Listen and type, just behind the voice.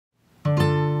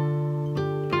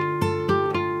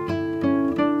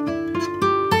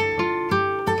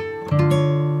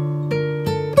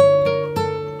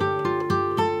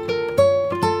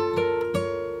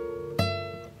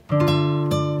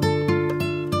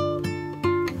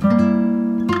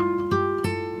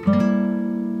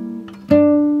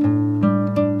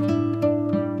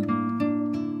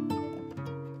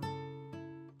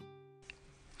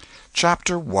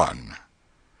Chapter 1.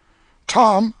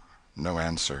 Tom. No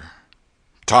answer.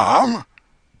 Tom.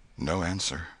 No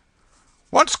answer.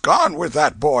 What's gone with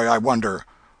that boy, I wonder?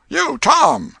 You,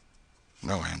 Tom.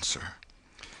 No answer.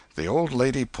 The old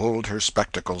lady pulled her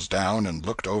spectacles down and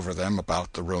looked over them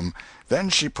about the room. Then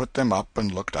she put them up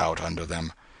and looked out under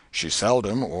them. She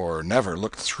seldom or never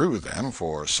looked through them,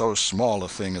 for so small a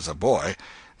thing as a boy.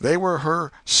 They were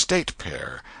her state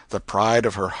pair, the pride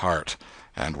of her heart,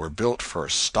 and were built for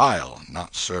style,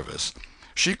 not service.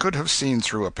 She could have seen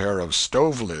through a pair of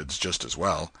stove-lids just as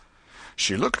well.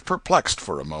 She looked perplexed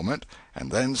for a moment, and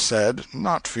then said,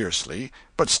 not fiercely,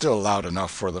 but still loud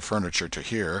enough for the furniture to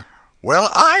hear, "Well,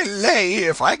 I lay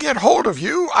if I get hold of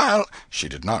you, I'll—" She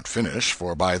did not finish,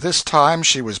 for by this time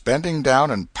she was bending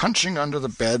down and punching under the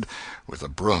bed with a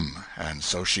broom, and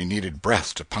so she needed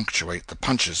breath to punctuate the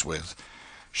punches with.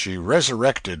 She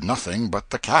resurrected nothing but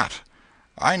the cat.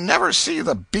 "I never see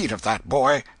the beat of that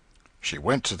boy." She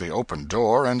went to the open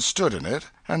door and stood in it,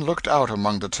 and looked out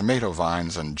among the tomato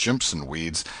vines and jimpson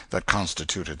weeds that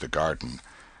constituted the garden.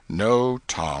 No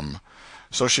Tom.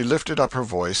 So she lifted up her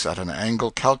voice at an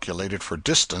angle calculated for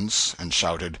distance, and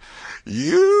shouted,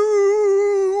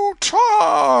 "You,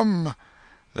 Tom!"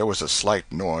 There was a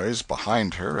slight noise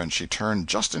behind her, and she turned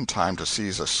just in time to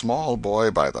seize a small boy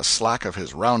by the slack of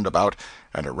his roundabout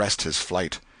and arrest his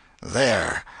flight.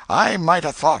 "There! I might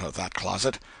 'a' thought of that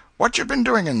closet. What you been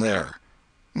doing in there?"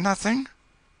 "Nothing."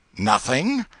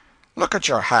 "Nothing? Look at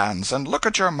your hands, and look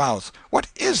at your mouth. What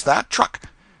is that truck?"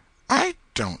 "I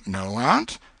don't know,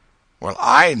 Aunt." "Well,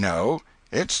 I know.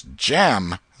 It's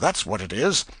jam, that's what it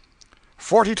is.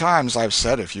 40 times I've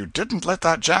said if you didn't let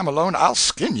that jam alone I'll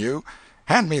skin you.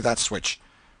 Hand me that switch."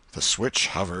 The switch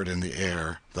hovered in the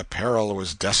air. The peril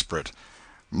was desperate.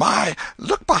 "My,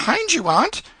 look behind you,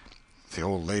 Aunt!" The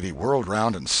old lady whirled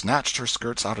round and snatched her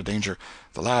skirts out of danger.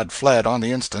 The lad fled on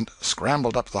the instant,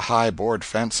 scrambled up the high board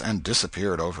fence, and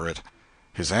disappeared over it.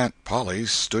 His Aunt Polly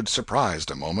stood surprised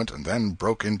a moment, and then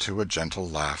broke into a gentle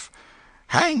laugh.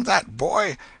 "Hang that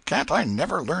boy! Can't I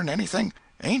never learn anything?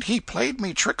 Ain't he played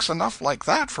me tricks enough like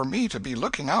that for me to be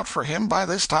looking out for him by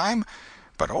this time?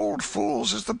 But old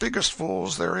fools is the biggest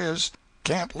fools there is.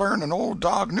 Can't learn an old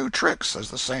dog new tricks,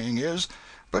 as the saying is.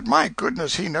 But my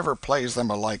goodness, he never plays them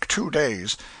alike 2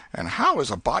 days. And how is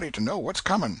a body to know what's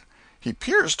coming? He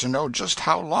 'pears to know just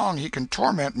how long he can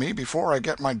torment me before I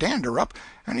get my dander up,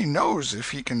 and he knows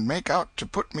if he can make out to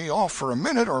put me off for a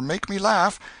minute or make me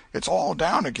laugh, it's all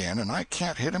down again and I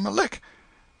can't hit him a lick.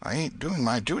 I ain't doing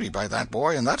my duty by that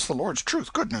boy, and that's the Lord's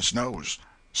truth, goodness knows.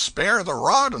 Spare the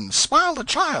rod and spile the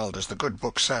child, as the good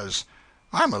book says.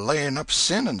 I'm a-laying up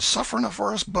sin and suffering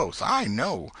for us both, I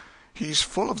know. He's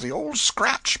full of the old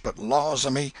scratch, but laws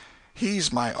a me,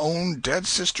 he's my own dead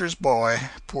sister's boy,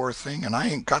 poor thing, and I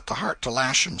ain't got the heart to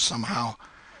lash him, somehow.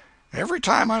 Every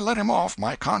time I let him off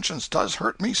my conscience does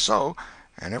hurt me so,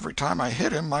 and every time I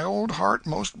hit him my old heart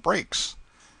most breaks.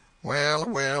 Well,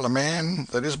 well, a man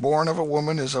that is born of a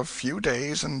woman is of few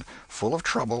days and full of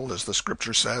trouble, as the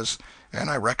Scripture says, and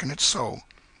I reckon it's so.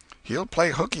 He'll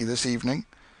play hookey this evening.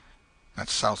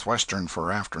 That's southwestern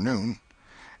for afternoon.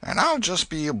 And I'll just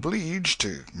be obleeged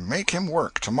to make him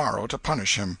work tomorrow to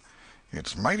punish him.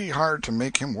 It's mighty hard to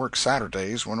make him work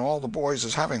Saturdays when all the boys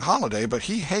is having holiday, but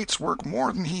he hates work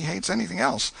more than he hates anything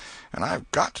else, and I've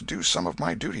got to do some of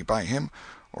my duty by him,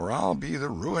 or I'll be the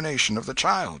ruination of the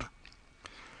child."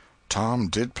 Tom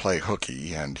did play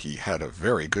hookey, and he had a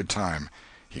very good time.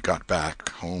 He got back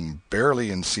home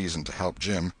barely in season to help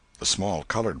Jim, the small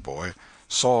colored boy,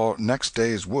 saw next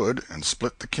day's wood, and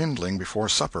split the kindling before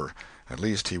supper. At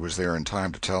least he was there in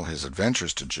time to tell his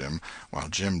adventures to Jim, while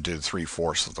Jim did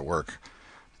 3/4 of the work.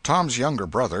 Tom's younger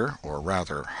brother, or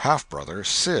rather half-brother,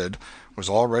 Sid, was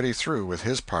already through with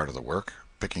his part of the work,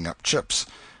 picking up chips,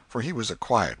 for he was a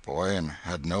quiet boy and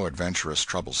had no adventurous,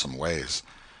 troublesome ways.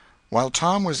 While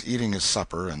Tom was eating his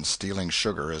supper and stealing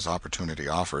sugar as opportunity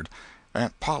offered,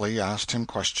 Aunt Polly asked him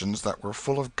questions that were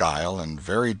full of guile and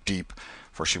very deep,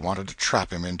 for she wanted to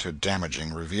trap him into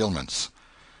damaging revealments.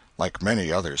 Like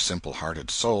many other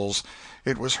simple-hearted souls,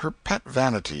 it was her pet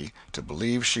vanity to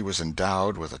believe she was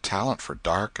endowed with a talent for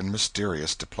dark and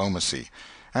mysterious diplomacy,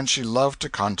 and she loved to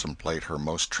contemplate her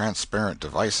most transparent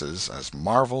devices as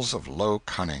marvels of low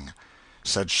cunning.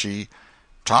 Said she,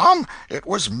 "Tom, it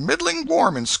was middling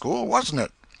warm in school, wasn't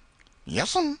it?"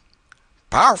 "Yes'm."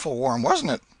 "Powerful warm,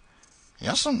 wasn't it?"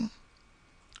 "Yes'm."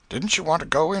 "Didn't you want to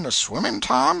go in a-swimming,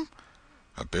 Tom?"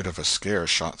 A bit of a scare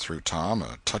shot through Tom,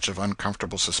 a touch of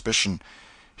uncomfortable suspicion.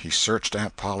 He searched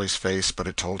Aunt Polly's face, but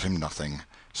it told him nothing.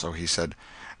 So he said,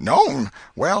 "No'm,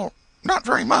 well, not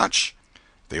very much."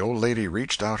 The old lady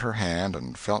reached out her hand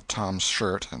and felt Tom's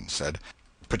shirt, and said,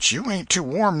 But you ain't too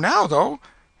warm now, though."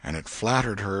 And it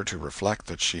flattered her to reflect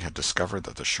that she had discovered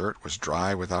that the shirt was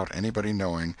dry without anybody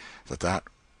knowing that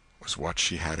was what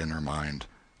she had in her mind.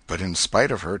 But in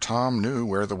spite of her, Tom knew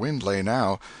where the wind lay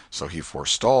now, so he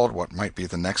forestalled what might be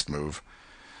the next move.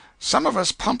 "Some of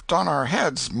us pumped on our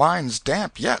heads. Mine's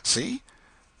damp yet, see?"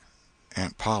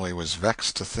 Aunt Polly was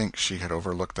vexed to think she had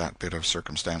overlooked that bit of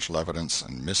circumstantial evidence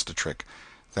and missed a trick.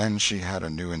 Then she had a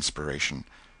new inspiration.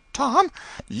 "Tom,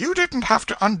 you didn't have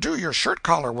to undo your shirt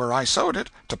collar where I sewed it,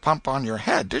 to pump on your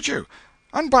head, did you?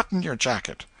 Unbutton your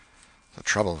jacket." The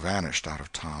trouble vanished out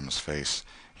of Tom's face.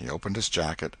 He opened his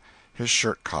jacket. His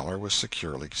shirt collar was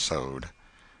securely sewed.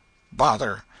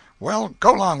 "Bother! Well,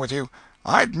 go 'long with you.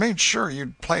 I'd made sure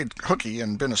you'd played hooky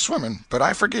and been a-swimming, but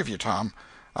I forgive you, Tom.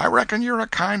 I reckon you're a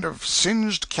kind of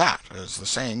singed cat, as the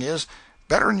saying is.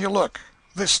 Better'n you look,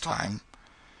 this time."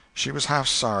 She was half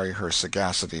sorry her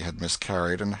sagacity had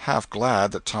miscarried, and half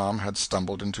glad that Tom had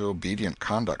stumbled into obedient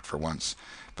conduct for once.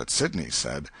 But Sidney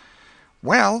said,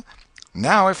 "Well,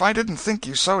 now if I didn't think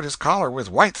you sewed his collar with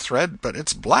white thread, but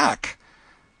it's black."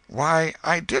 "Why,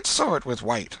 I did sew it with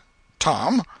white."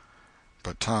 "Tom!"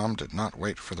 But Tom did not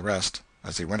wait for the rest.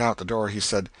 As he went out the door, he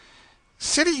said,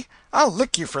 "Siddy, I'll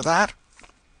lick you for that."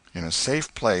 In a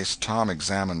safe place Tom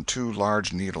examined 2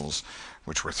 large needles,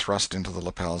 which were thrust into the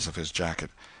lapels of his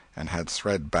jacket, and had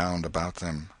thread bound about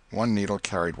them. One needle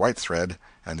carried white thread,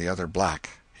 and the other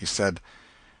black. He said,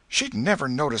 "She'd never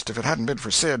noticed if it hadn't been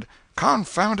for Sid.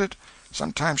 Confound it!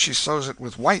 Sometimes she sews it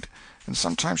with white, and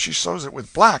sometimes she sews it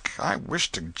with black. I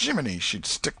wish to Jiminy she'd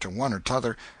stick to one or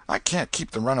t'other. I can't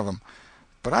keep the run of 'em.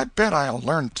 But I bet I'll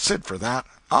learn Sid for that.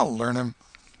 I'll learn him."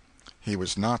 He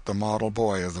was not the model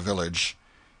boy of the village.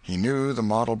 He knew the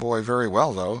model boy very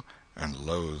well, though, and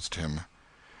loathed him.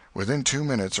 Within 2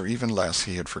 minutes, or even less,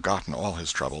 he had forgotten all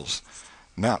his troubles.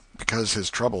 Not because his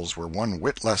troubles were one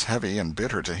whit less heavy and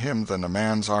bitter to him than a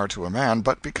man's are to a man,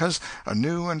 but because a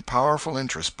new and powerful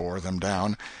interest bore them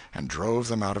down and drove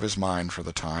them out of his mind for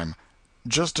the time,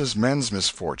 just as men's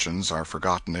misfortunes are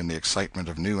forgotten in the excitement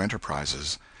of new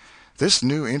enterprises. This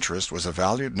new interest was a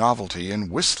valued novelty in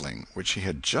whistling, which he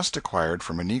had just acquired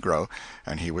from a negro,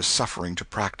 and he was suffering to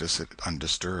practice it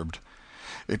undisturbed.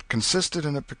 It consisted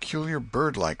in a peculiar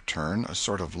bird-like turn, a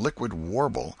sort of liquid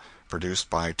warble, produced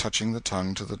by touching the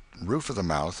tongue to the roof of the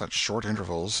mouth at short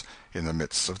intervals in the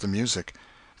midst of the music.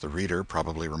 The reader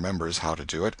probably remembers how to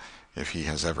do it, if he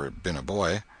has ever been a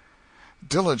boy.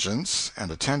 Diligence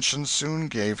and attention soon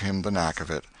gave him the knack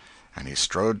of it, and he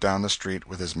strode down the street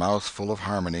with his mouth full of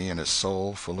harmony and his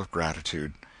soul full of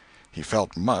gratitude. He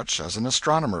felt much as an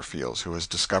astronomer feels who has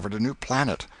discovered a new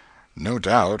planet. No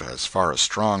doubt, as far as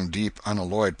strong, deep,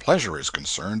 unalloyed pleasure is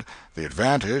concerned, the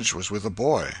advantage was with the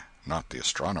boy, not the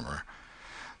astronomer.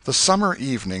 The summer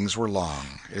evenings were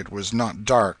long. It was not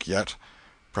dark yet.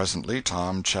 Presently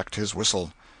Tom checked his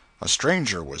whistle. A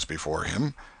stranger was before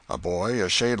him, a boy a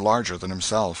shade larger than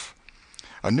himself.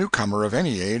 A newcomer of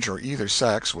any age or either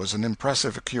sex was an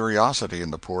impressive curiosity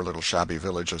in the poor little shabby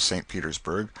village of St.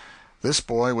 Petersburg. This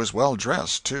boy was well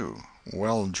dressed, too,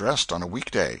 well dressed on a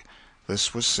weekday.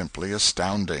 This was simply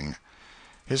astounding.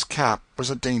 His cap was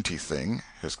a dainty thing,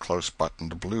 his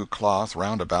close-buttoned blue cloth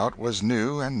roundabout was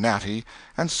new and natty,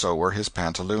 and so were his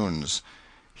pantaloons.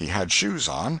 He had shoes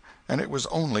on, and it was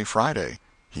only Friday.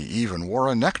 He even wore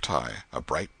a necktie, a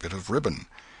bright bit of ribbon.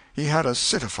 He had a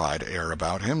citified air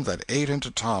about him that ate into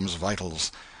Tom's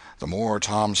vitals. The more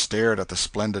Tom stared at the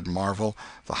splendid marvel,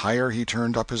 the higher he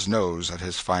turned up his nose at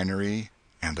his finery,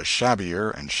 and the shabbier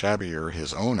and shabbier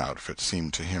his own outfit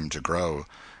seemed to him to grow.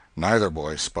 Neither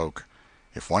boy spoke.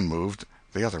 If one moved,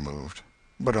 the other moved,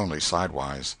 but only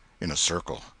sidewise, in a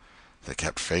circle. They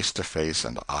kept face to face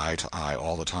and eye to eye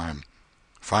all the time.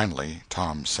 Finally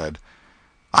Tom said,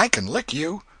 "I can lick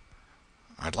you."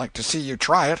 "I'd like to see you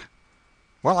try it."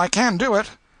 "Well, I can do it."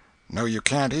 "No, you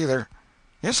can't either."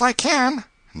 "Yes, I can."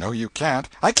 "No, you can't."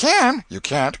 "I can." "You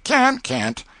can't."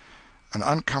 "Can't." An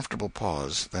uncomfortable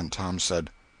pause. Then Tom said,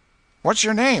 "What's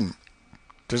your name?"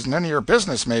 "'Tisn't any of your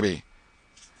business, maybe."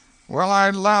 "Well, I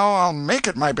 'low I'll make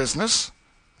it my business."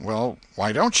 "Well,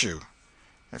 why don't you?"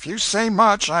 "If you say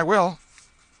much, I will."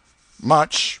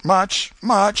 "Much, much,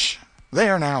 much.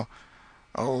 There now."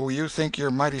 "Oh, you think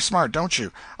you're mighty smart, don't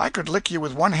you? I could lick you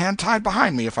with one hand tied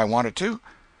behind me if I wanted to."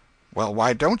 "Well,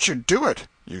 why don't you do it?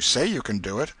 You say you can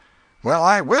do it." "Well,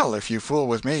 I will, if you fool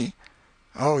with me."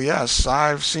 "Oh, yes,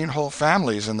 I've seen whole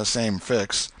families in the same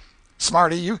fix."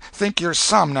 "Smarty, you think you're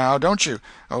some, now, don't you?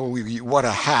 Oh, what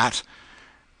a hat!"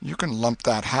 "You can lump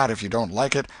that hat if you don't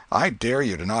like it. I dare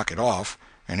you to knock it off,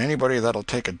 and anybody that'll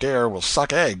take a dare will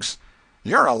suck eggs."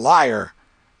 "You're a liar."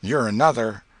 "You're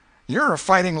another." "You're a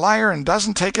fighting liar and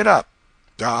doesn't take it up."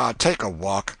 Take a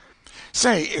walk.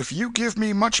 Say, if you give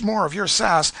me much more of your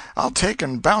sass, I'll take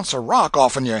and bounce a rock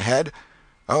off'n your head."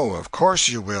 "Oh, of course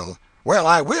you will." "Well,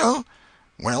 I will."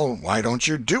 "Well, why don't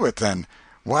you do it, then?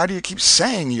 Why do you keep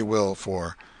saying you will,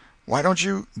 for? Why don't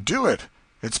you do it?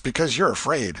 It's because you're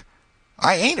afraid."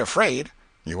 "I ain't afraid."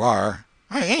 "You are."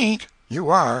 "I ain't." "You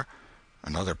are."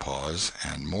 Another pause,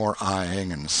 and more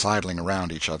eyeing and sidling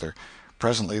around each other.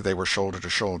 Presently they were shoulder to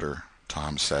shoulder.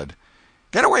 Tom said: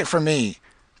 "Get away from me."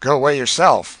 "Go away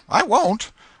yourself." "I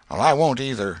won't." "Well, I won't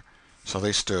either." So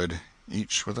they stood,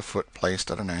 each with a foot placed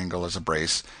at an angle as a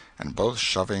brace, and both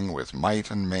shoving with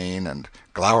might and main and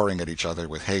glowering at each other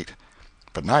with hate.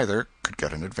 But neither could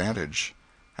get an advantage.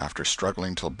 After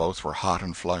struggling till both were hot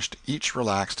and flushed, each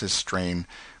relaxed his strain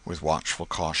with watchful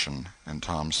caution, and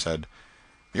Tom said: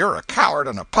 "You're a coward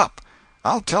and a pup.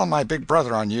 I'll tell my big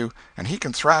brother on you, and he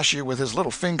can thrash you with his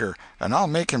little finger, and I'll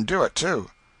make him do it, too."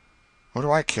 "What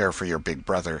do I care for your big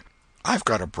brother? I've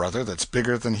got a brother that's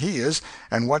bigger than he is,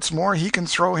 and what's more, he can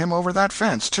throw him over that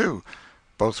fence, too."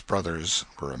 Both brothers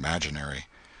were imaginary.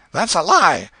 "That's a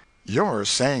lie." "Your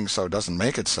saying so doesn't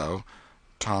make it so."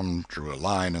 Tom drew a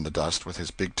line in the dust with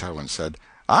his big toe and said: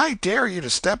 "I dare you to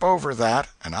step over that,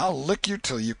 and I'll lick you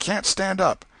till you can't stand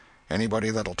up.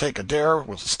 Anybody that'll take a dare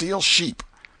will steal sheep."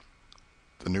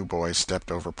 The new boy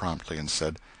stepped over promptly and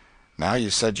said: "Now you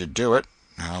said you'd do it.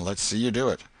 Now let's see you do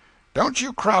it." "Don't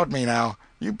you crowd me, now.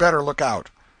 You better look out."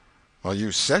 "Well,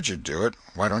 you said you'd do it.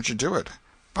 Why don't you do it?"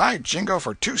 "By jingo,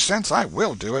 for 2 cents I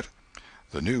will do it."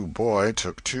 The new boy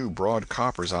took 2 broad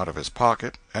coppers out of his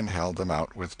pocket and held them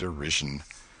out with derision.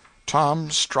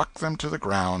 Tom struck them to the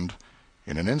ground.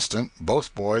 In an instant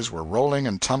both boys were rolling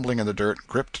and tumbling in the dirt,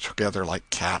 gripped together like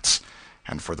cats,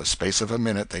 and for the space of a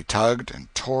minute they tugged and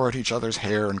tore at each other's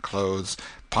hair and clothes,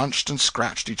 punched and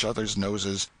scratched each other's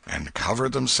noses, and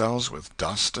covered themselves with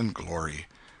dust and glory.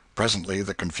 Presently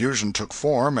the confusion took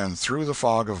form, and through the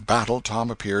fog of battle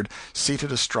Tom appeared,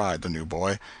 seated astride the new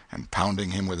boy, and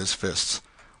pounding him with his fists.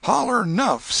 "Holler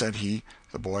 'nuff," said he.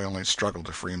 The boy only struggled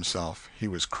to free himself. He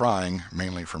was crying,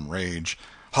 mainly from rage.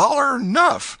 "Holler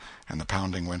 'nuff," and the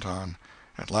pounding went on.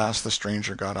 At last the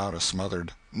stranger got out a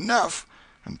smothered "'nuff,"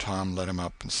 and Tom let him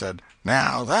up and said: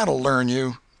 "Now that'll learn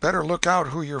you. Better look out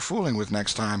who you're fooling with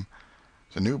next time."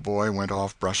 The new boy went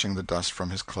off brushing the dust from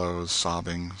his clothes,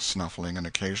 sobbing, snuffling, and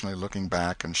occasionally looking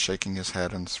back and shaking his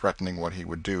head and threatening what he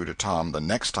would do to Tom the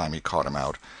next time he caught him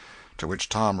out. To which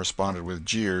Tom responded with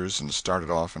jeers and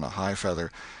started off in a high feather,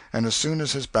 and as soon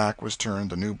as his back was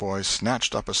turned the new boy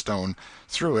snatched up a stone,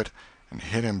 threw it, and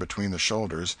hit him between the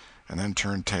shoulders, and then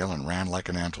turned tail and ran like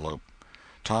an antelope.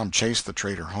 Tom chased the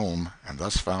traitor home, and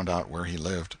thus found out where he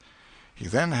lived. He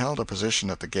then held a position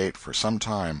at the gate for some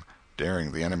time,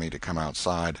 daring the enemy to come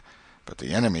outside, but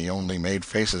the enemy only made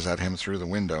faces at him through the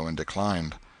window and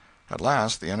declined. At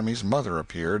last the enemy's mother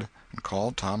appeared, and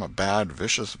called Tom a bad,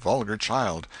 vicious, vulgar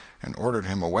child, and ordered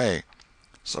him away.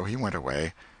 So he went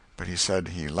away, but he said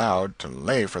he allowed to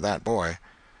lay for that boy.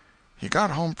 He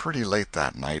got home pretty late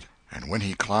that night, and when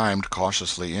he climbed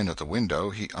cautiously in at the window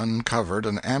he uncovered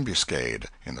an ambuscade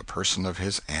in the person of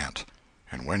his aunt.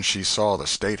 And when she saw the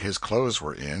state his clothes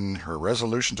were in, her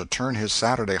resolution to turn his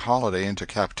Saturday holiday into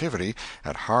captivity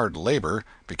at hard labor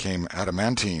became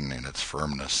adamantine in its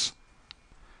firmness.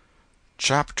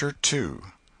 Chapter 2.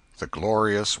 The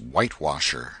Glorious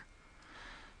Whitewasher.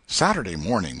 Saturday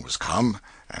morning was come,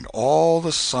 and all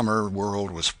the summer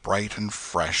world was bright and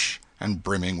fresh and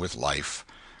brimming with life.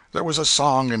 There was a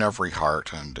song in every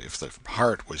heart, and if the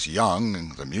heart was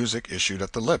young, the music issued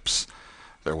at the lips.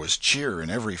 There was cheer in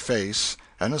every face,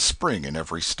 and a spring in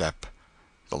every step.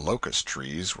 The locust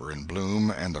trees were in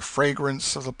bloom, and the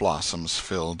fragrance of the blossoms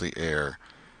filled the air.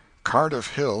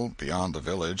 Cardiff Hill, beyond the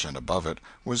village and above it,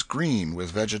 was green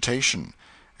with vegetation,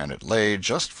 and it lay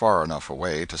just far enough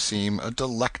away to seem a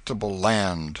delectable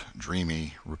land,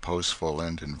 dreamy, reposeful,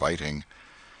 and inviting.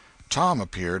 Tom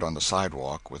appeared on the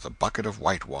sidewalk with a bucket of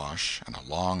whitewash and a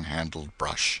long-handled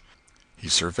brush. He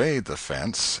surveyed the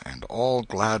fence, and all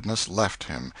gladness left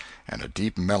him, and a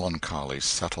deep melancholy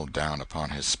settled down upon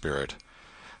his spirit.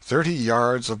 30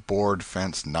 yards of board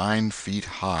fence 9 feet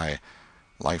high.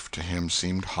 Life to him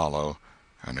seemed hollow,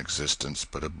 and existence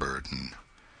but a burden.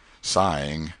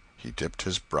 Sighing, he dipped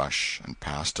his brush and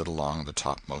passed it along the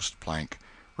topmost plank,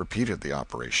 repeated the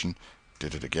operation,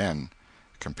 did it again,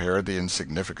 compared the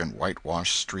insignificant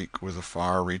whitewashed streak with the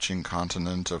far-reaching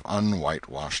continent of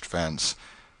unwhitewashed fence,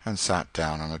 and sat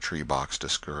down on a tree-box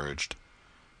discouraged.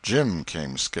 Jim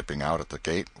came skipping out at the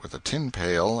gate with a tin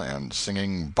pail and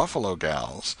singing "Buffalo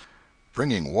Gals."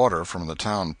 Bringing water from the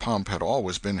town pump had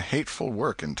always been hateful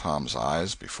work in Tom's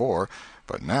eyes, before,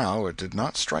 but now it did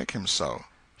not strike him so.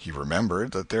 He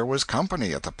remembered that there was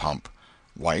company at the pump.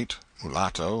 White,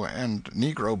 mulatto, and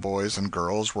negro boys and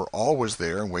girls were always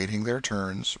there waiting their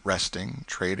turns, resting,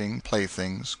 trading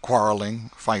playthings,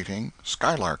 quarreling, fighting,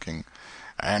 skylarking.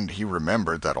 And he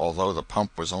remembered that although the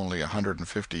pump was only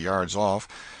 150 yards off,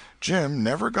 Jim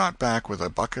never got back with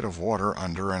a bucket of water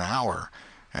under an hour,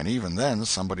 and even then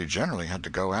somebody generally had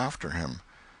to go after him.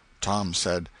 Tom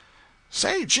said,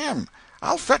 "Say, Jim,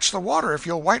 I'll fetch the water if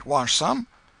you'll whitewash some."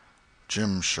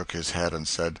 Jim shook his head and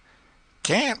said,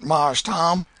 "Can't, Mars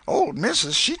Tom. Old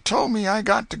missus, she told me I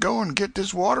got to go and get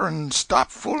dis water and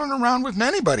stop fooling around with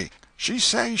anybody. She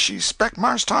say she spec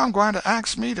Mars Tom gwine to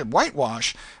ax me to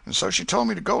whitewash, and so she told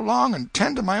me to go along and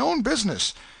tend to my own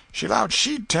business. She 'lowed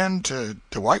she'd tend to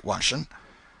whitewashing."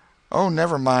 "Oh,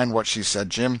 never mind what she said,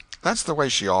 Jim. That's the way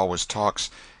she always talks.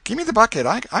 Give me the bucket.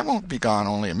 I won't be gone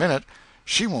only a minute.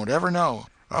 She won't ever know."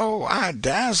 "Oh, I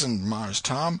dasn't, Mars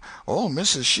Tom. Old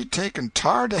missus she'd take and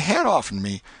tar de head off'n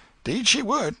me. 'Deed she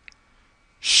would."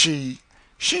 She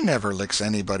never licks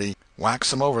anybody.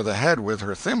 Whacks 'em over the head with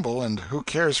her thimble, and who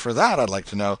cares for that, I'd like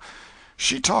to know.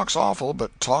 She talks awful,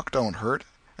 but talk don't hurt.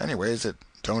 Anyways, it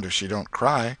don't if she don't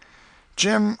cry.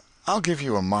 Jim, I'll give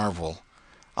you a marvel.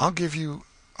 I'll give you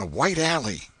a white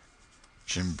alley."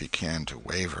 Jim began to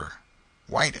waver.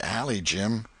 "White alley,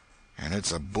 Jim, and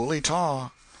it's a bully taw."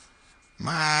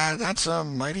 "My, that's a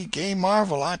mighty gay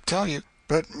marvel, I tell you.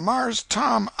 But, Mars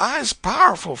Tom, I's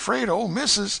powerful 'fraid of old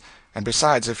missus. And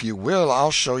besides, if you will,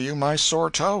 I'll show you my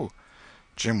sore toe."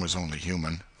 Jim was only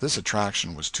human. This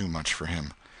attraction was too much for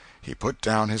him. He put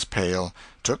down his pail,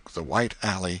 took the white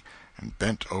alley, and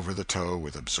bent over the toe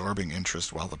with absorbing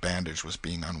interest while the bandage was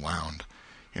being unwound.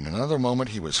 In another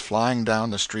moment he was flying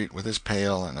down the street with his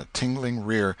pail and a tingling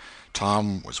rear.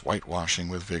 Tom was whitewashing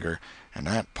with vigor, and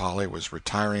Aunt Polly was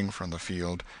retiring from the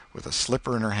field with a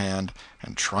slipper in her hand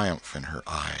and triumph in her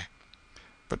eye.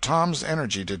 But Tom's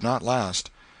energy did not last.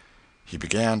 He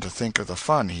began to think of the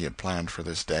fun he had planned for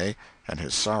this day, and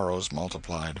his sorrows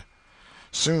multiplied.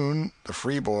 Soon the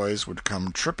free boys would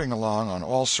come tripping along on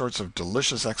all sorts of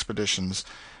delicious expeditions,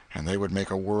 and they would make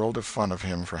a world of fun of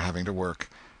him for having to work.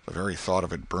 The very thought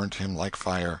of it burnt him like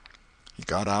fire. He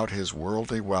got out his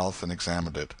worldly wealth and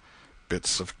examined it.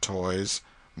 Bits of toys,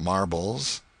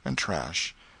 marbles, and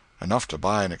trash. Enough to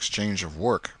buy an exchange of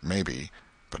work, maybe,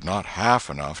 but not half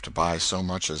enough to buy so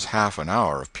much as half an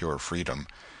hour of pure freedom.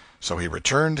 So he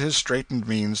returned his straitened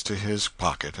means to his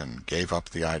pocket and gave up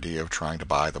the idea of trying to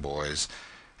buy the boys.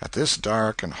 At this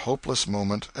dark and hopeless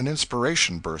moment an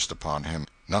inspiration burst upon him,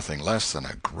 nothing less than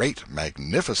a great,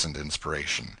 magnificent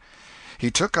inspiration.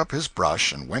 He took up his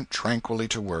brush and went tranquilly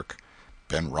to work.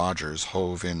 Ben Rogers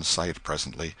hove in sight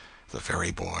presently, the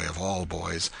very boy of all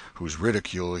boys, whose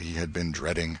ridicule he had been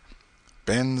dreading.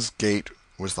 Ben's gait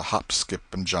was the hop, skip,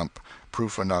 and jump,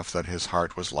 proof enough that his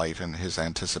heart was light and his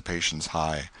anticipations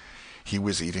high. He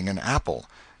was eating an apple,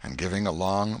 and giving a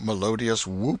long, melodious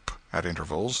whoop at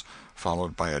intervals,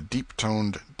 followed by a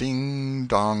deep-toned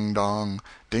ding-dong-dong,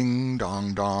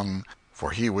 ding-dong-dong,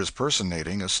 for he was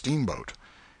personating a steamboat.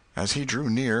 As he drew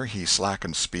near, he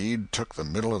slackened speed, took the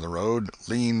middle of the road,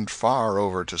 leaned far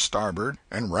over to starboard,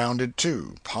 and rounded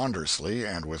to, ponderously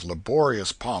and with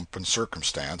laborious pomp and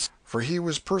circumstance, for he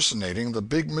was personating the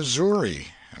big Missouri,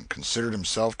 and considered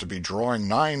himself to be drawing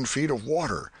 9 feet of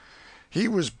water. He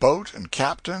was boat and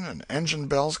captain and engine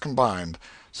bells combined,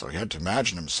 so he had to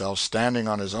imagine himself standing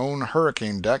on his own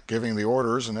hurricane deck giving the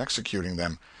orders and executing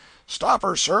them. "Stop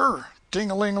her, sir!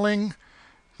 Ting-a-ling-a-ling!"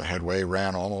 The headway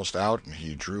ran almost out, and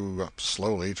he drew up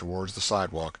slowly towards the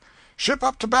sidewalk. "Ship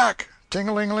up to back!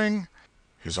 Ting-a-ling-a-ling!"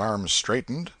 His arms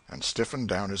straightened and stiffened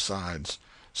down his sides.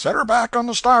 "Set her back on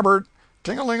the starboard!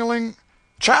 Ting-a-ling-a-ling!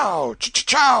 Chow!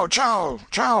 Chow! Chow!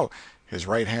 Chow!" His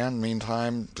right hand,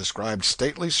 meantime, described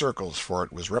stately circles, for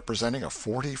it was representing a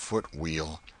 40-foot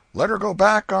wheel. "Let her go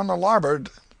back on the larboard!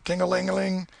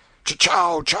 Ting-a-ling-a-ling!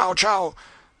 Chow! Chow! Chow!"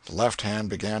 The left hand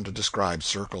began to describe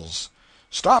circles.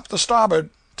 "Stop the starboard!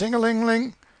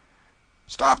 Ting-a-ling-ling!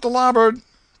 Stop the larboard!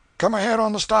 Come ahead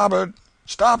on the starboard!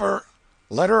 Stop her!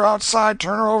 Let her outside,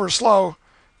 turn her over slow!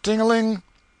 Ting-a-ling!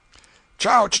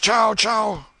 Chow! Chow!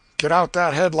 Chow! Get out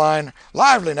that headline!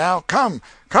 Lively now! Come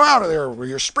out of there with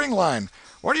your spring line!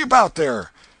 What are you about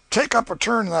there? Take up a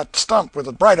turn in that stump with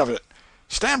the bright of it!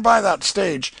 Stand by that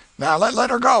stage! Now let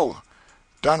her go!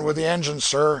 Done with the engine,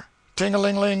 sir!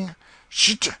 Ting-a-ling-ling!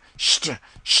 Sht! Sht!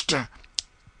 Sht!"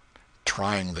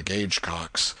 Trying the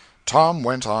gauge-cocks, Tom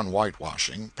went on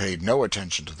whitewashing, paid no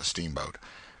attention to the steamboat.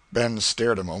 Ben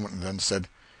stared a moment and then said,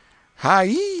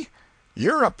 "Hi-yi!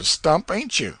 You're up a stump,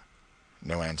 ain't you?"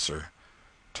 No answer.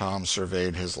 Tom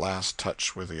surveyed his last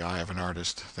touch with the eye of an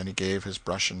artist. Then he gave his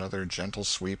brush another gentle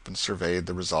sweep and surveyed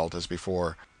the result as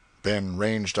before. Ben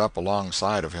ranged up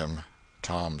alongside of him.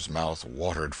 Tom's mouth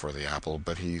watered for the apple,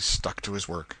 but he stuck to his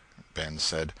work. Ben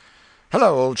said,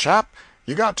 "Hello, old chap.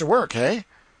 You got to work, eh?"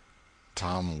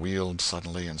 Tom wheeled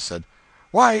suddenly and said,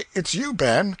 "Why, it's you,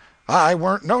 Ben. I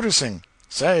weren't noticing.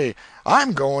 Say,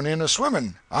 I'm going in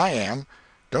a-swimming, I am.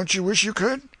 Don't you wish you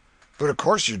could? But of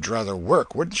course you'd druther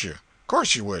work, wouldn't you?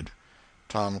 Course you would."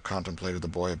 Tom contemplated the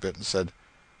boy a bit and said,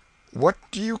 "What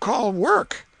do you call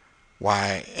work?"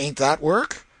 "Why, ain't that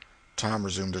work?" Tom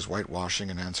resumed his whitewashing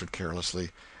and answered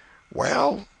carelessly,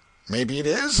 "Well, maybe it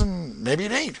is and maybe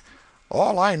it ain't.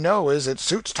 All I know is it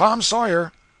suits Tom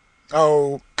Sawyer."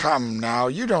 "Oh, come now,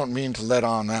 you don't mean to let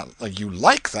on that like you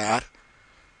like that?"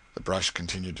 The brush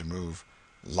continued to move.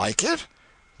 "Like it?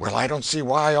 Well, I don't see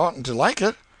why I oughtn't to like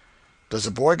it. Does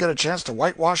a boy get a chance to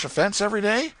whitewash a fence every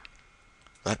day?"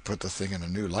 That put the thing in a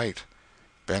new light.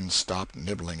 Ben stopped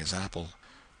nibbling his apple.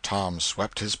 Tom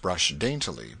swept his brush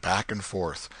daintily back and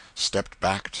forth, stepped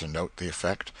back to note the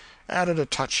effect, added a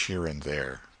touch here and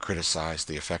there, criticized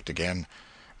the effect again.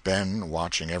 Ben,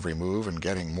 watching every move and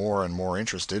getting more and more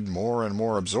interested, more and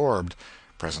more absorbed.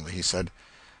 Presently he said,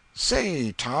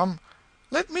 "Say, Tom,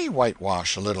 let me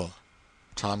whitewash a little."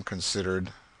 Tom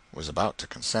considered, was about to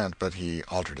consent, but he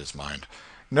altered his mind.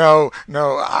 "No,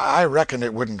 no, I reckon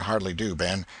it wouldn't hardly do,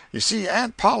 Ben. You see,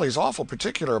 Aunt Polly's awful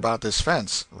particular about this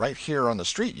fence, right here on the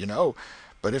street, you know.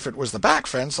 But if it was the back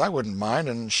fence, I wouldn't mind,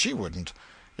 and she wouldn't.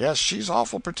 Yes, she's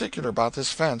awful particular about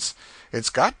this fence. It's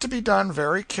got to be done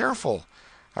very careful.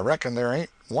 I reckon there ain't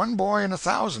one boy in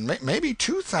 1,000, maybe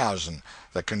 2,000,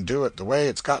 that can do it the way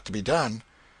it's got to be done."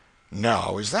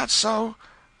 "No, is that so?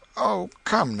 Oh,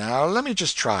 come now, let me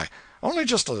just try. Only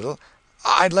just a little.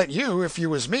 I'd let you if you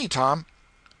was me, Tom."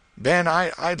 "Ben,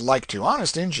 I'd like to,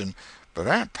 honest Injun, but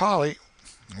Aunt Polly,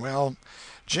 well,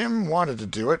 Jim wanted to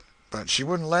do it, but she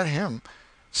wouldn't let him.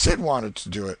 Sid wanted to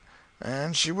do it,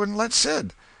 and she wouldn't let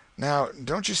Sid. Now,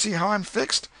 don't you see how I'm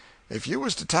fixed? If you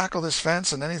was to tackle this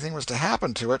fence and anything was to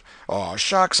happen to it—" "Oh,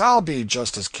 shucks, I'll be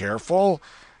just as careful.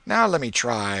 Now let me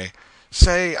try.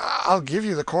 Say, I'll give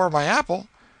you the core of my apple."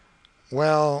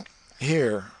 "Well,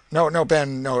 here. No, no,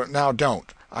 Ben, no, now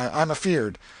don't. I'm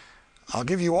afeard. I'll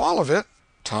give you all of it."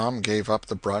 Tom gave up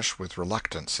the brush with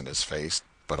reluctance in his face,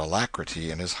 but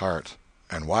alacrity in his heart.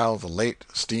 And while the late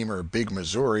steamer Big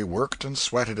Missouri worked and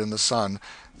sweated in the sun,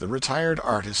 the retired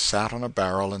artist sat on a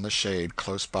barrel in the shade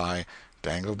close by,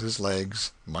 dangled his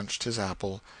legs, munched his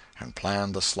apple, and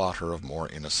planned the slaughter of more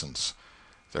innocents.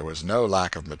 There was no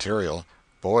lack of material.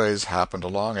 Boys happened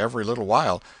along every little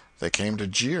while. They came to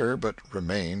jeer, but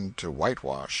remained to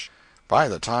whitewash. By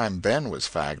the time Ben was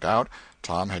fagged out,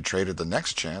 Tom had traded the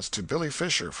next chance to Billy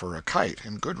Fisher for a kite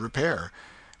in good repair,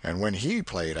 and when he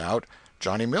played out,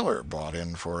 Johnny Miller bought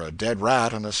in for a dead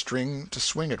rat and a string to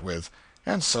swing it with,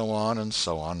 and so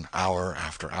on, hour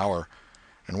after hour.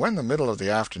 And when the middle of the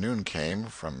afternoon came,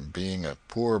 from being a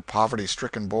poor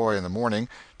poverty-stricken boy in the morning,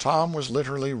 Tom was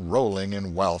literally rolling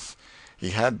in wealth.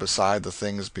 He had, beside the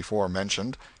things before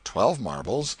mentioned, 12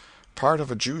 marbles, part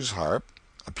of a jew's harp,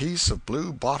 a piece of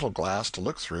blue bottle-glass to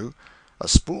look through, a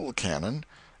spool cannon,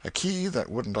 a key that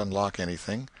wouldn't unlock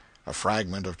anything, a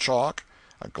fragment of chalk,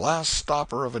 a glass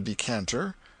stopper of a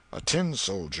decanter, a tin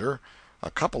soldier,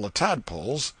 a couple of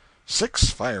tadpoles,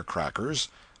 6 firecrackers,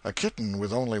 a kitten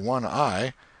with only one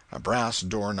eye, a brass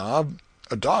doorknob,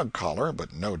 a dog collar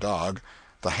but no dog,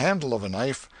 the handle of a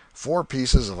knife, 4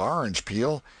 pieces of orange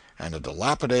peel, and a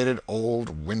dilapidated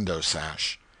old window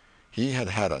sash. He had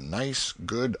had a nice,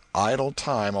 good, idle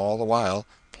time all the while,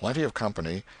 plenty of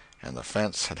company, and the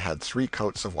fence had had 3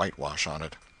 coats of whitewash on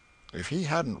it. If he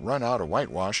hadn't run out of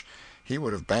whitewash, he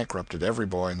would have bankrupted every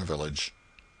boy in the village.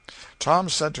 Tom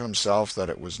said to himself that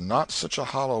it was not such a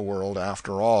hollow world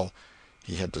after all.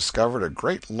 He had discovered a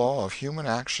great law of human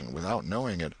action without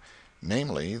knowing it,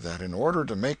 namely, that in order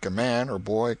to make a man or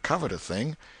boy covet a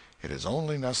thing, it is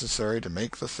only necessary to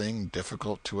make the thing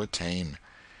difficult to attain.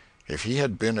 If he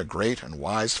had been a great and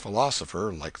wise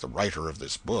philosopher, like the writer of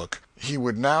this book, he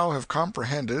would now have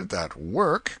comprehended that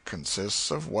work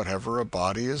consists of whatever a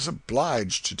body is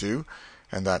obliged to do,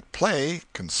 and that play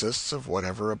consists of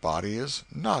whatever a body is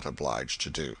not obliged to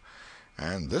do.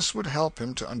 And this would help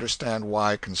him to understand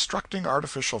why constructing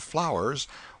artificial flowers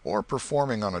or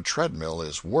performing on a treadmill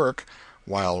is work,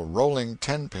 while rolling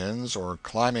 10-pins or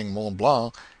climbing Mont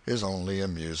Blanc is only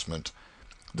amusement.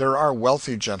 There are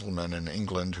wealthy gentlemen in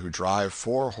England who drive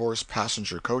 4-horse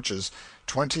passenger coaches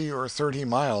 20 or 30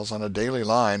 miles on a daily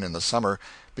line in the summer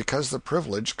because the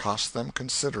privilege costs them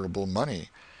considerable money.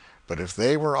 But if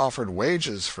they were offered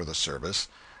wages for the service,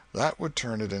 That would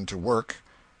turn it into work,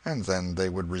 and then they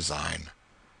would resign.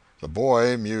 The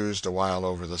boy mused a while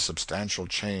over the substantial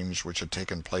change which had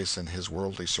taken place in his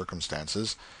worldly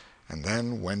circumstances, and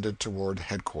then wended toward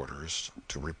headquarters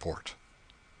to report.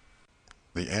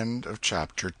 The end of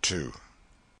Chapter 2.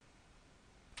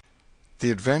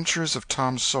 The Adventures of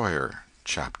Tom Sawyer,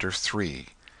 Chapter 3.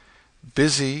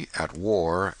 Busy at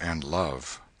War and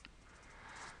Love.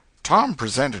 Tom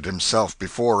presented himself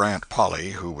before Aunt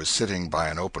Polly, who was sitting by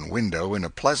an open window in a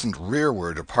pleasant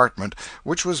rearward apartment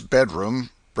which was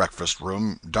bedroom,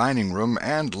 breakfast-room, dining-room,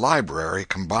 and library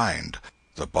combined.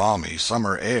 The balmy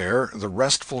summer air, the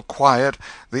restful quiet,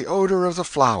 the odor of the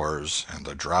flowers, and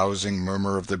the drowsing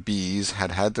murmur of the bees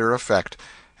had had their effect,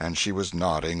 and she was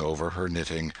nodding over her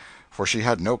knitting, for she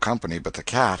had no company but the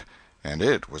cat, and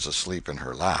it was asleep in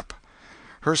her lap.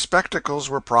 Her spectacles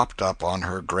were propped up on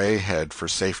her gray head for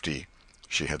safety.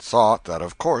 She had thought that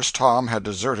of course Tom had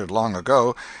deserted long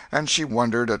ago, and she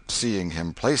wondered at seeing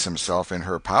him place himself in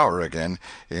her power again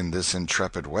in this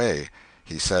intrepid way.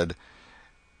 He said,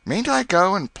 "Mayn't I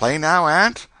go and play now,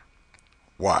 Aunt?"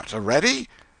 "What, a-ready?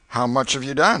 How much have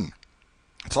you done?"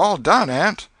 "It's all done,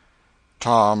 Aunt."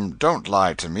 "Tom, don't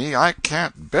lie to me. I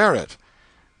can't bear it."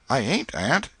 "I ain't,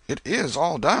 Aunt. It is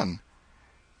all done."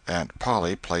 Aunt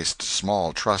Polly placed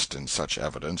small trust in such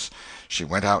evidence. She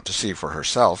went out to see for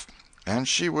herself, and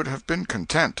she would have been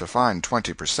content to find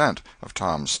 20% of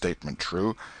Tom's statement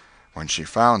true. When she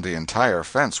found the entire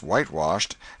fence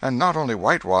whitewashed, and not only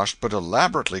whitewashed but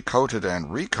elaborately coated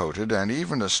and recoated, and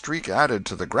even a streak added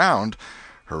to the ground,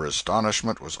 her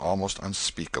astonishment was almost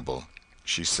unspeakable.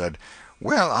 She said,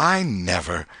 "Well, I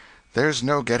never! There's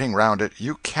no getting round it.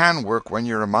 You can work when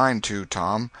you're a mind to,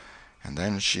 Tom." And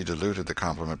then she diluted the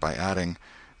compliment by adding,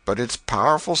 "But it's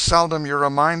powerful seldom you're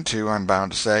a mind to, I'm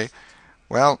bound to say.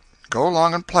 Well, go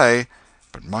along and play,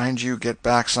 but mind you get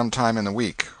back some time in the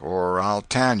week, or I'll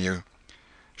tan you."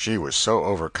 She was so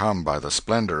overcome by the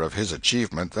splendor of his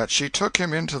achievement that she took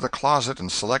him into the closet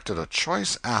and selected a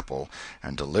choice apple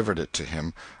and delivered it to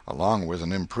him, along with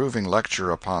an improving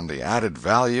lecture upon the added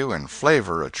value and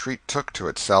flavor a treat took to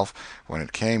itself when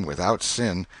it came without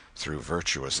sin through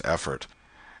virtuous effort.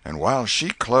 And while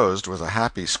she closed with a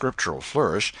happy scriptural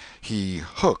flourish, he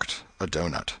hooked a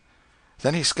doughnut.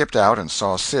 Then he skipped out and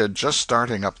saw Sid just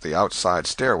starting up the outside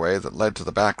stairway that led to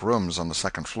the back rooms on the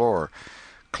second floor.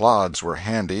 Clods were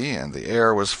handy, and the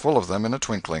air was full of them in a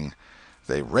twinkling.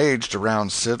 They raged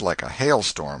around Sid like a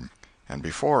hailstorm, and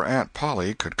before Aunt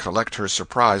Polly could collect her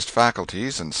surprised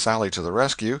faculties and sally to the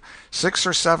rescue, 6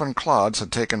 or 7 clods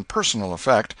had taken personal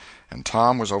effect, and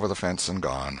Tom was over the fence and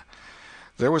gone.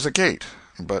 There was a gate,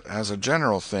 but as a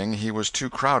general thing he was too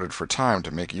crowded for time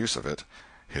to make use of it.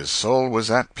 His soul was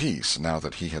at peace, now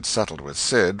that he had settled with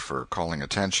Sid for calling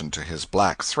attention to his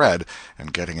black thread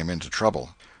and getting him into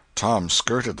trouble. Tom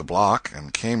skirted the block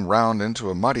and came round into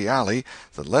a muddy alley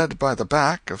that led by the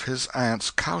back of his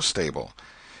aunt's cow-stable.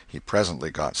 He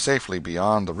presently got safely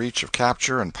beyond the reach of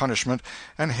capture and punishment,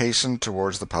 and hastened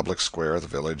towards the public square of the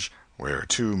village, where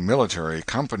 2 military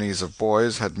companies of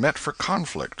boys had met for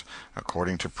conflict,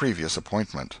 according to previous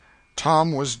appointment.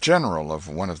 Tom was general of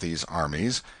one of these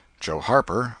armies, Joe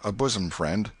Harper, a bosom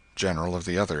friend, general of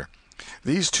the other.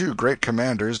 These 2 great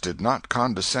commanders did not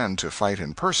condescend to fight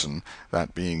in person,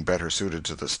 that being better suited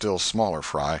to the still smaller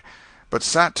fry, but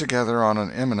sat together on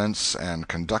an eminence and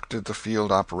conducted the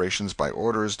field operations by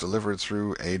orders delivered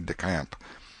through aide-de-camp.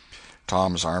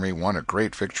 Tom's army won a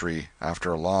great victory,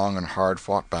 after a long and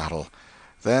hard-fought battle.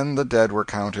 Then the dead were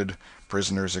counted,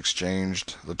 prisoners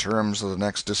exchanged, the terms of the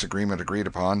next disagreement agreed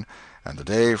upon, and the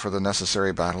day for the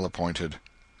necessary battle appointed,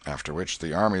 after which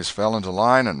the armies fell into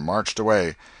line and marched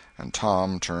away, and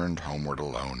Tom turned homeward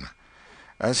alone.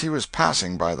 As he was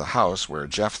passing by the house where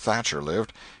Jeff Thatcher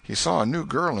lived, he saw a new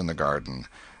girl in the garden,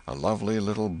 a lovely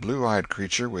little blue-eyed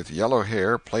creature with yellow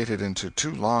hair plaited into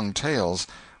 2 long tails,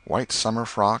 white summer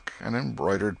frock, and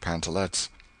embroidered pantalettes.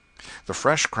 The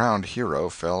fresh-crowned hero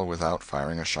fell without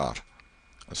firing a shot.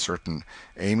 A certain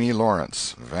Amy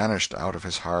Lawrence vanished out of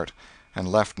his heart, and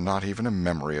left not even a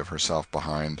memory of herself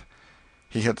behind.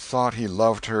 He had thought he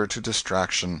loved her to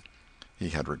distraction. He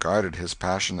had regarded his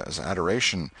passion as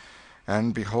adoration,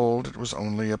 and behold it was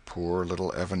only a poor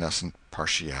little evanescent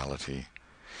partiality.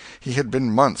 He had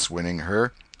been months winning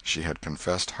her. She had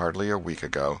confessed hardly a week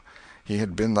ago. He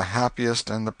had been the happiest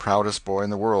and the proudest boy in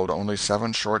the world only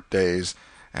 7 short days,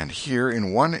 and here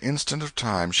in one instant of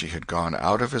time she had gone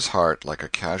out of his heart like a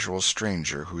casual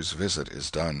stranger whose visit is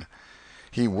done.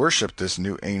 He worshipped this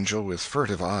new angel with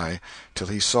furtive eye, till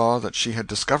he saw that she had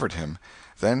discovered him.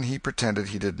 Then he pretended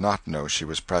he did not know she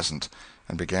was present,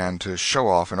 and began to show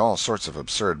off in all sorts of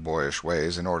absurd boyish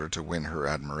ways in order to win her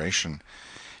admiration.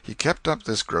 He kept up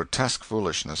this grotesque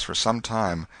foolishness for some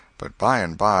time, but by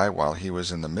and by, while he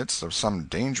was in the midst of some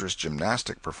dangerous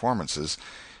gymnastic performances,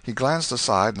 he glanced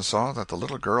aside and saw that the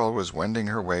little girl was wending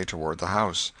her way toward the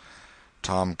house.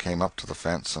 Tom came up to the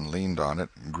fence and leaned on it,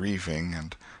 grieving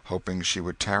and hoping she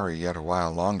would tarry yet a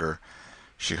while longer.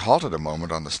 She halted a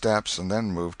moment on the steps and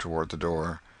then moved toward the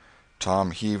door.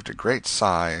 Tom heaved a great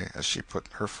sigh as she put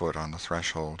her foot on the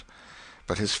threshold.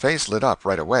 But his face lit up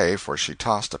right away, for she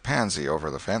tossed a pansy over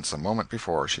the fence a moment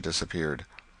before she disappeared.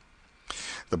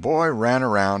 The boy ran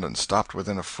around and stopped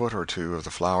within a foot or two of the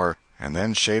flower, and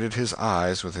then shaded his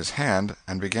eyes with his hand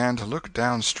and began to look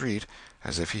down street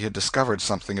as if he had discovered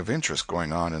something of interest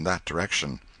going on in that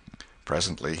direction.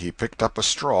 Presently he picked up a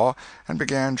straw and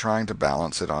began trying to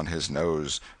balance it on his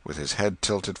nose, with his head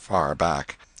tilted far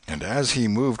back, and as he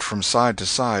moved from side to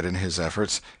side in his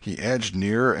efforts, he edged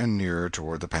nearer and nearer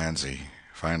toward the pansy.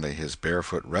 Finally his bare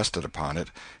foot rested upon it,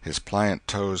 his pliant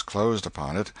toes closed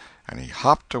upon it, and he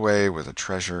hopped away with the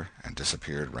treasure and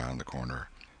disappeared round the corner.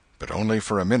 But only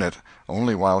for a minute,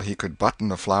 only while he could button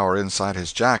the flower inside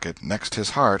his jacket, next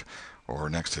his heart, or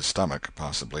next his stomach,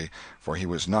 possibly, for he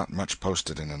was not much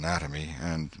posted in anatomy,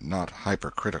 and not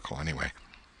hypercritical anyway.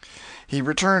 He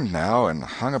returned now and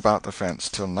hung about the fence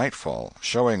till nightfall,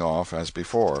 showing off as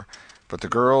before, but the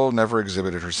girl never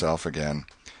exhibited herself again,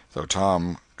 though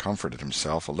Tom comforted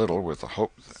himself a little with the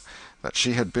hope that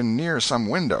she had been near some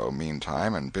window,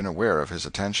 meantime, and been aware of his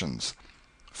attentions.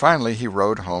 Finally he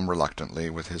rode home reluctantly,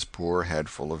 with his poor head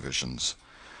full of visions.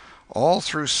 All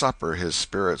through supper his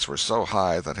spirits were so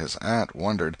high that his aunt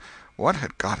wondered what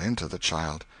had got into the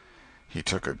child. He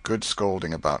took a good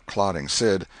scolding about clodding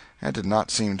Sid, and did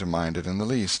not seem to mind it in the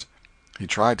least. He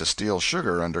tried to steal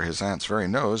sugar under his aunt's very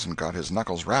nose, and got his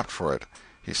knuckles rapped for it.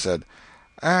 He said,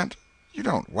 "Aunt, you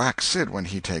don't whack Sid when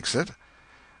he takes it."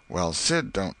 "Well,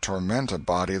 Sid don't torment a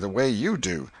body the way you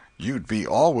do. You'd be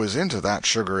always into that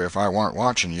sugar if I warn't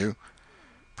watching you."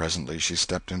 Presently she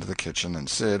stepped into the kitchen, and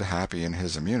Sid, happy in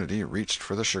his immunity, reached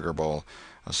for the sugar bowl,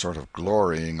 a sort of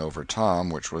glorying over Tom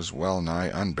which was well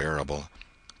nigh unbearable.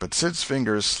 But Sid's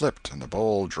fingers slipped, and the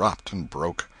bowl dropped and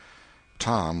broke.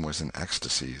 Tom was in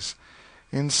ecstasies.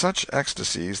 In such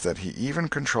ecstasies that he even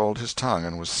controlled his tongue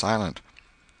and was silent.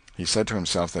 He said to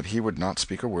himself that he would not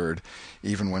speak a word,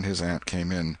 even when his aunt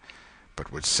came in,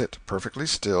 but would sit perfectly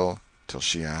still till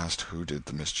she asked who did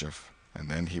the mischief, and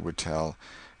then he would tell,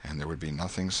 and there would be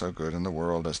nothing so good in the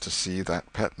world as to see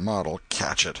that pet model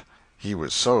catch it. He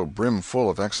was so brimful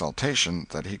of exultation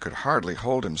that he could hardly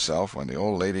hold himself when the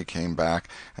old lady came back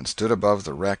and stood above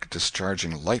the wreck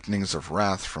discharging lightnings of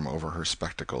wrath from over her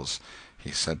spectacles.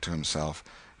 He said to himself,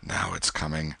 "Now it's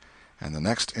coming," and the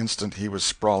next instant he was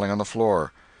sprawling on the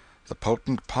floor. The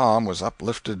potent palm was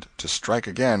uplifted to strike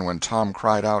again when Tom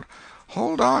cried out,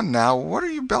 "Hold on, now, what are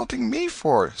you belting me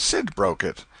for? Sid broke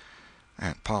it."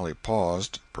 Aunt Polly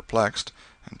paused, perplexed,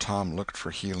 and Tom looked for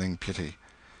healing pity.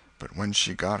 But when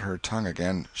she got her tongue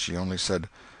again, she only said,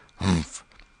 "Humph!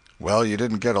 Well, you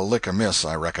didn't get a lick amiss,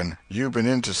 I reckon. You been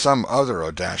into some other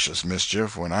audacious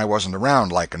mischief when I wasn't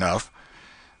around, like enough."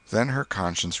 Then her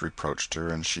conscience reproached her,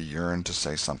 and she yearned to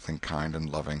say something kind and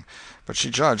loving, but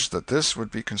she judged that this would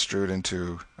be construed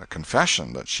into a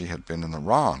confession that she had been in the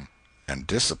wrong, and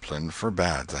discipline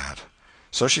forbade that.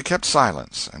 So she kept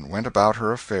silence, and went about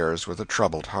her affairs with a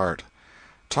troubled heart.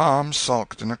 Tom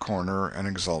sulked in a corner and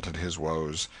exulted his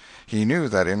woes. He knew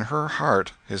that in her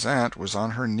heart his aunt was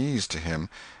on her knees to him,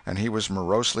 and he was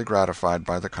morosely gratified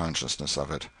by the consciousness of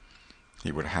it.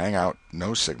 He would hang out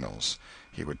no signals.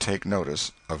 He would take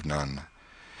notice of none.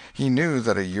 He knew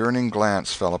that a yearning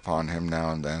glance fell upon him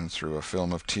now and then through a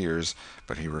film of tears,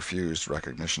 but he refused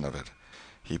recognition of it.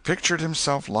 He pictured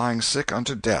himself lying sick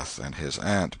unto death, and his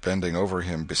aunt bending over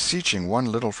him beseeching one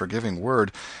little forgiving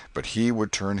word, but he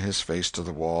would turn his face to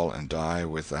the wall and die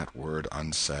with that word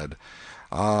unsaid.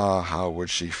 Ah, how would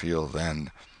she feel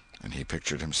then? And he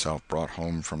pictured himself brought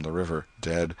home from the river,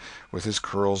 dead, with his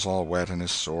curls all wet and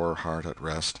his sore heart at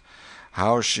rest.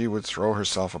 How she would throw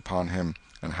herself upon him,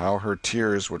 and how her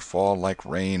tears would fall like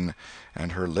rain,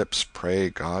 and her lips pray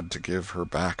God to give her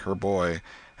back her boy,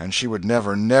 and she would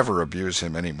never, never abuse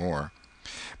him any more.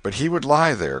 But he would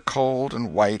lie there, cold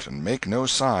and white, and make no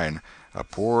sign, a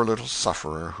poor little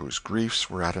sufferer whose griefs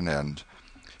were at an end.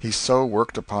 He so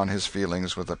worked upon his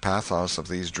feelings with the pathos of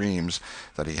these dreams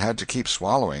that he had to keep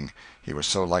swallowing, he was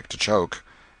so like to choke,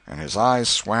 and his eyes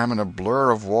swam in a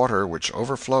blur of water which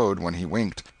overflowed when he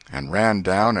winked, and ran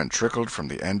down and trickled from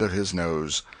the end of his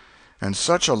nose. and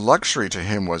such a luxury to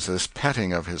him was this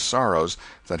petting of his sorrows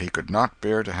that he could not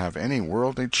bear to have any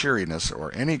worldly cheeriness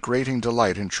or any grating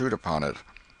delight intrude upon it.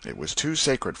 It was too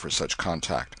sacred for such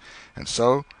contact, and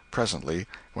so, presently,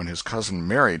 when his cousin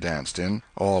Mary danced in,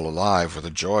 all alive with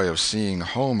the joy of seeing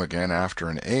home again after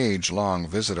an age-long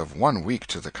visit of 1 week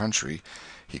to the country,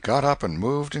 he got up and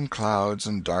moved in clouds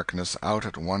and darkness out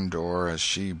at one door as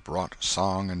she brought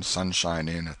song and sunshine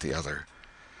in at the other.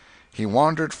 He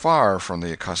wandered far from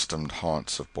the accustomed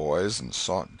haunts of boys, and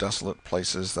sought desolate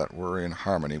places that were in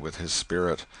harmony with his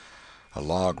spirit. A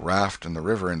log raft in the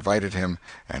river invited him,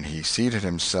 and he seated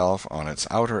himself on its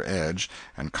outer edge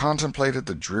and contemplated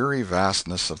the dreary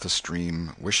vastness of the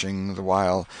stream, wishing the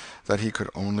while that he could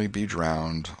only be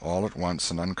drowned, all at once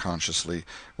and unconsciously,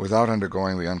 without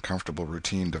undergoing the uncomfortable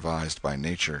routine devised by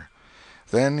nature.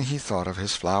 Then he thought of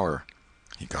his flower.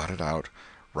 He got it out,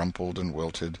 rumpled and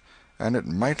wilted, and it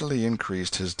mightily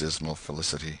increased his dismal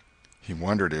felicity. He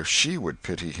wondered if she would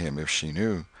pity him if she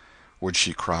knew. Would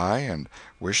she cry, and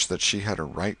wish that she had a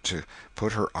right to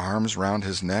put her arms round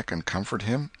his neck and comfort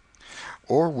him?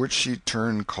 Or would she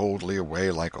turn coldly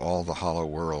away like all the hollow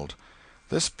world?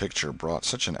 This picture brought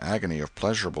such an agony of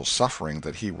pleasurable suffering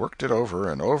that he worked it over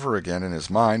and over again in his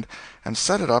mind, and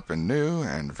set it up in new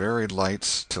and varied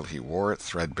lights till he wore it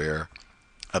threadbare.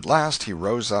 At last he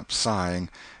rose up, sighing,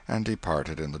 and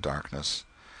departed in the darkness.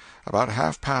 About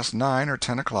 9:30 or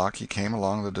 10 o'clock he came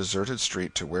along the deserted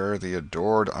street to where the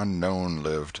adored unknown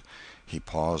lived. He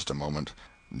paused a moment.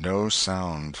 No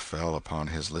sound fell upon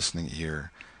his listening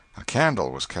ear. A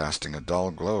candle was casting a dull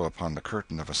glow upon the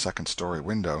curtain of a second-story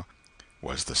window.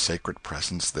 Was the sacred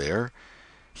presence there?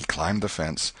 He climbed the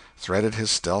fence, threaded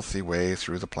his stealthy way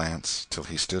through the plants, till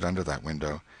he stood under that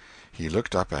window. He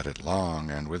looked up at it long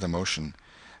and with emotion.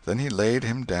 Then he laid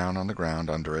him down on the ground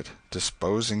under it,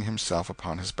 disposing himself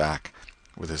upon his back,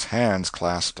 with his hands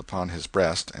clasped upon his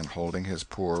breast and holding his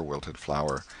poor wilted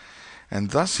flower. And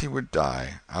thus he would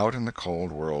die, out in the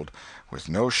cold world, with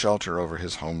no shelter over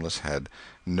his homeless head,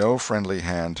 no friendly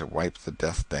hand to wipe the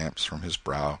death-damps from his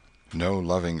brow, no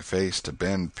loving face to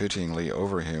bend pityingly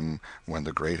over him when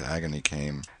the great agony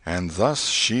came. And thus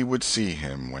she would see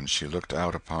him when she looked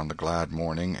out upon the glad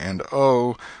morning, and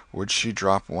oh, would she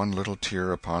drop one little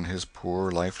tear upon his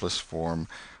poor lifeless form,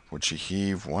 would she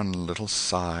heave one little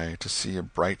sigh to see a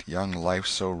bright young life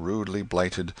so rudely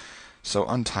blighted, so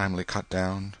untimely cut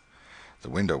down? The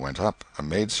window went up, a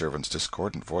maidservant's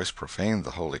discordant voice profaned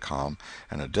the holy calm,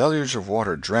 and a deluge of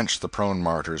water drenched the prone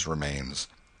martyr's remains.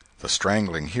 The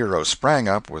strangling hero sprang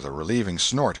up with a relieving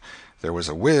snort. There was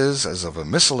a whiz as of a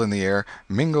missile in the air,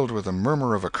 mingled with the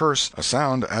murmur of a curse, a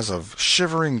sound as of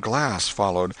shivering glass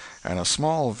followed, and a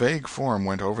small vague form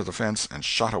went over the fence and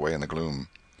shot away in the gloom.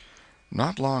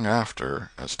 Not long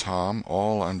after, as Tom,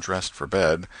 all undressed for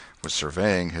bed, was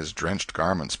surveying his drenched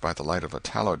garments by the light of a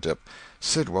tallow-dip,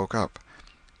 Sid woke up.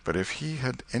 But if he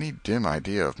had any dim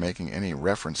idea of making any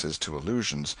references to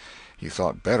illusions, he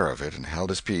thought better of it and held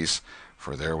his peace,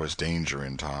 for there was danger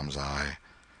in Tom's eye.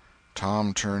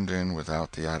 Tom turned in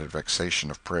without the added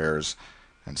vexation of prayers,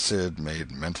 and Sid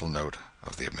made mental note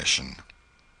of the omission.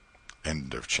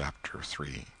 End of chapter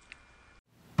 3.